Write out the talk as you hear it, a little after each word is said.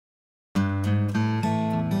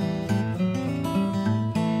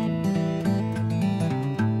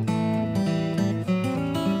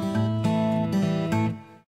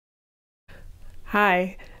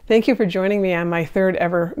Hi, thank you for joining me on my third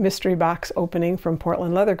ever mystery box opening from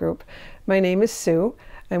Portland Leather Group. My name is Sue.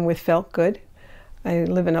 I'm with Felt Good. I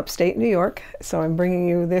live in upstate New York, so I'm bringing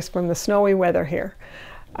you this from the snowy weather here.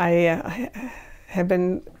 I have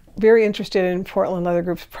been very interested in Portland Leather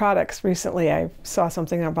Group's products recently. I saw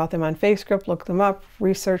something about them on Facebook, looked them up,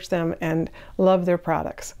 researched them, and love their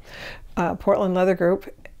products. Portland Leather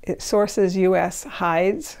Group, it sources U.S.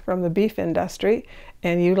 hides from the beef industry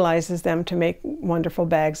and utilizes them to make wonderful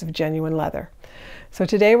bags of genuine leather. So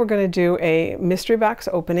today we're going to do a mystery box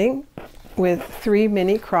opening with 3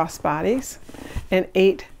 mini crossbodies and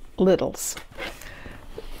 8 littles.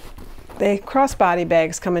 The crossbody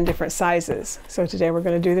bags come in different sizes, so today we're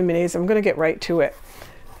going to do the minis. I'm going to get right to it.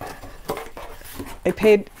 I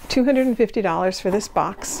paid $250 for this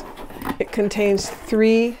box. It contains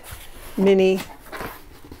 3 mini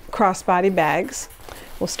crossbody bags.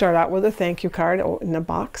 We'll start out with a thank you card in the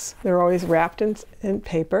box. They're always wrapped in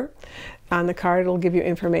paper. On the card, it'll give you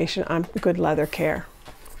information on good leather care.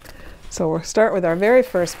 So we'll start with our very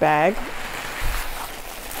first bag.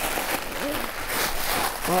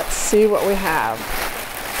 Let's see what we have.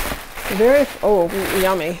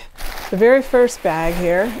 Yummy. The very first bag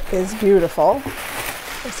here is beautiful.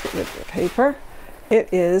 Let's get rid of the paper.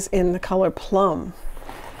 It is in the color plum.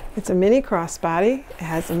 It's a mini crossbody. It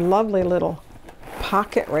has a lovely little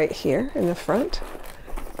pocket right here in the front.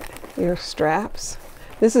 Your straps.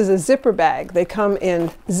 This is a zipper bag. They come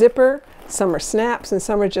in zipper, some are snaps, and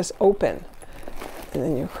some are just open. And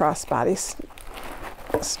then your crossbody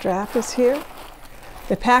strap is here.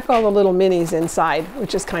 They pack all the little minis inside,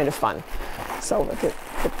 which is kind of fun. So we'll get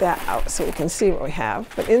that out so you can see what we have.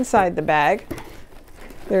 But inside the bag,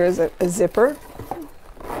 there is a zipper,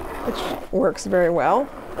 which works very well.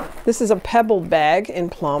 This is a pebbled bag in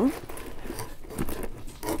plum.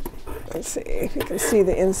 Let's see if you can see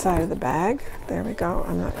the inside of the bag. There we go.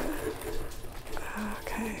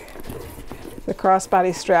 Okay. The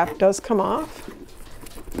crossbody strap does come off,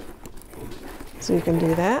 so you can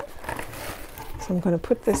do that. So I'm going to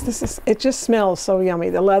put this. It just smells so yummy.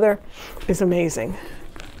 The leather is amazing.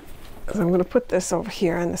 So I'm going to put this over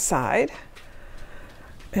here on the side,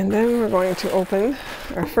 and then we're going to open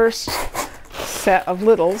our first set of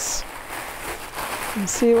littles and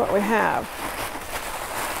see what we have.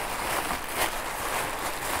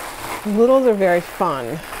 The littles are very fun.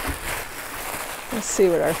 Let's see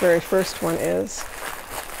what our very first one is.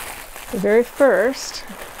 The very first,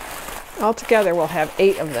 altogether we'll have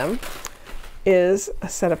 8 of them, is a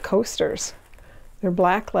set of coasters. They're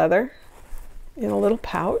black leather in a little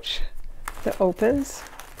pouch that opens.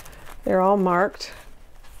 They're all marked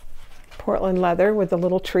Portland leather with the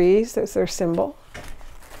little trees. That's their symbol.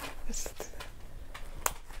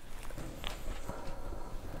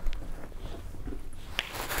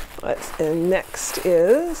 And next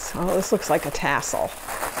is, oh, this looks like a tassel.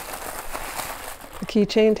 A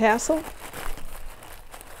keychain tassel.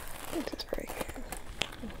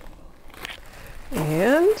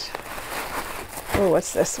 And, oh,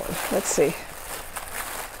 what's this one? Let's see.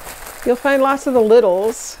 You'll find lots of the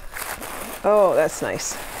littles. Oh, that's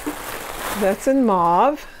nice. That's in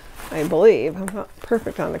mauve, I believe. I'm not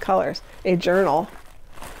perfect on the colors. A journal,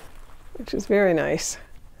 which is very nice.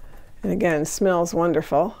 And again, smells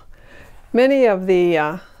wonderful. Many of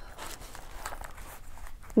the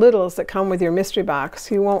littles that come with your mystery box,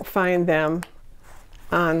 you won't find them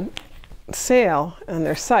on sale on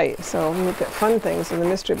their site. So we get fun things in the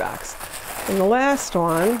mystery box. And the last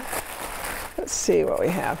one, let's see what we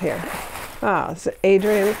have here. Ah, it's an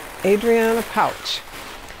Adriana pouch.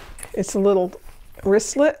 It's a little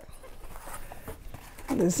wristlet,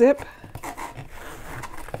 the zip.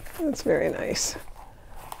 That's very nice.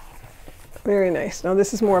 Very nice. Now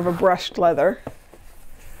this is more of a brushed leather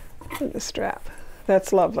with the strap.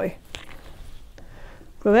 That's lovely.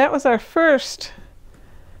 So that was our first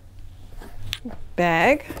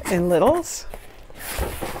bag in littles.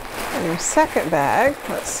 And our second bag,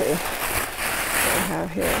 let's see what we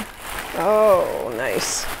have here. Oh,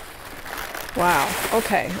 nice. Wow.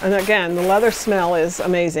 Okay. And again, the leather smell is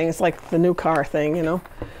amazing. It's like the new car thing, you know.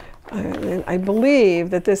 And I believe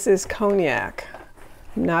that this is cognac.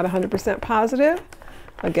 I'm not 100% positive.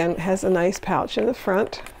 Again, it has a nice pouch in the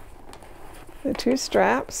front. The 2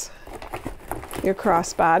 straps. Your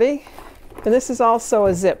crossbody. And this is also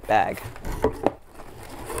a zip bag.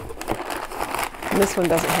 And this one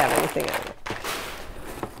doesn't have anything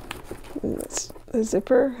in it. The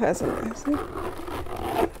zipper has a nice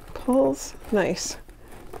pulls. Nice.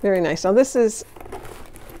 Very nice. Now this is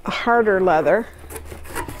a harder leather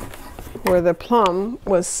where the plum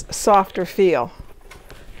was softer feel.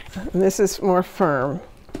 And this is more firm.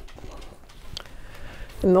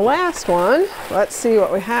 And the last one, let's see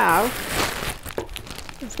what we have.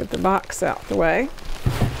 Let's get the box out the way.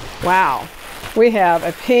 Wow, we have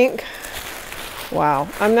a pink, wow,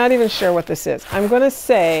 I'm not even sure what this is. I'm going to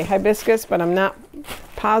say hibiscus, but I'm not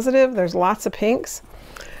positive. There's lots of pinks.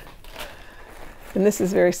 And this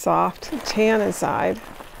is very soft, tan inside.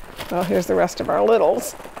 Well, here's the rest of our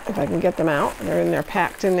littles, if I can get them out. They're in there,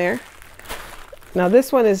 packed in there. Now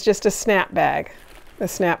this one is just a snap bag, a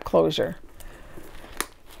snap closure.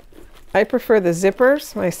 I prefer the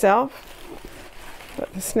zippers myself,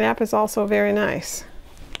 but the snap is also very nice.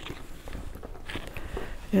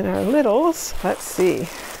 And our littles, let's see.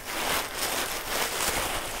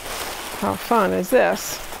 How fun is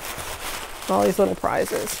this? All these little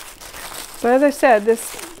prizes. So as I said,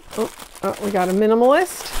 this, we got a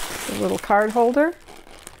minimalist, a little card holder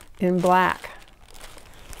in black.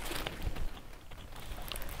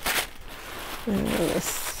 And this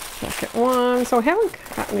second one. So I haven't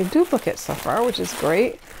got any duplicates so far, which is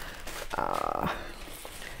great.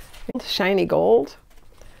 Shiny gold.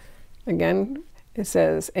 Again, it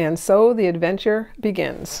says, and so the adventure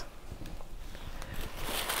begins.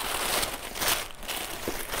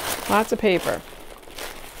 Lots of paper.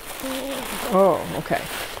 Oh, okay.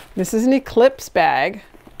 This is an eclipse bag.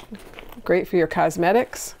 Great for your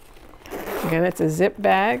cosmetics. Again, it's a zip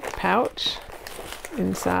bag, pouch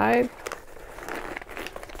inside.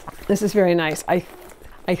 This is very nice.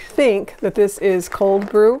 I think that this is cold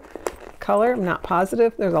brew color. I'm not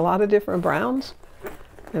positive. There's a lot of different browns,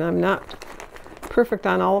 and I'm not perfect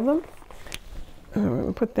on all of them. I'm going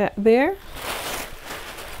to put that there.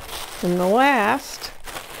 And the last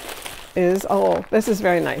is, oh, this is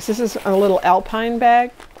very nice. This is a little alpine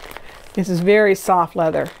bag. This is very soft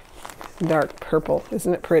leather, dark purple.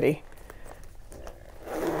 Isn't it pretty?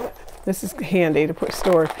 This is handy to put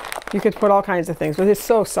stored. You could put all kinds of things, but it's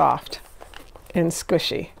so soft and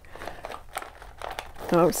squishy.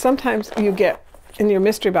 Sometimes you get, in your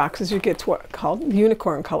mystery boxes, you get what called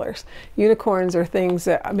unicorn colors. Unicorns are things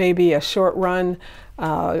that may be a short run,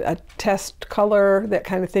 a test color, that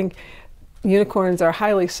kind of thing. Unicorns are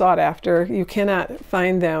highly sought after. You cannot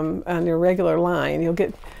find them on your regular line. You'll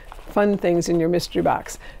get fun things in your mystery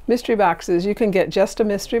box. Mystery boxes, you can get just a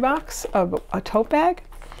mystery box of a tote bag.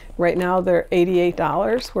 Right now they're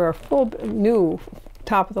 $88, where a full new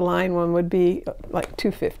top of the line one would be like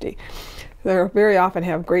 $250. They very often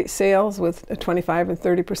have great sales with 25 and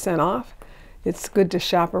 30% off. It's good to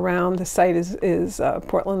shop around. The site is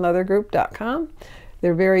portlandleathergroup.com.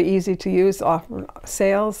 They're very easy to use, offer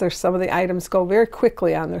sales. There's some of the items go very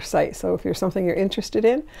quickly on their site, so if you're something you're interested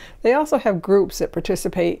in. They also have groups that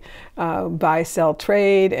participate, buy, sell,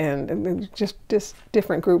 trade, and just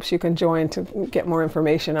different groups you can join to get more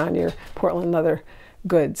information on your Portland leather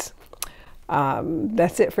goods.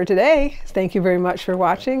 That's it for today. Thank you very much for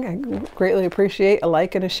watching. I greatly appreciate a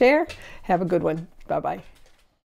like and a share. Have a good one. Bye-bye.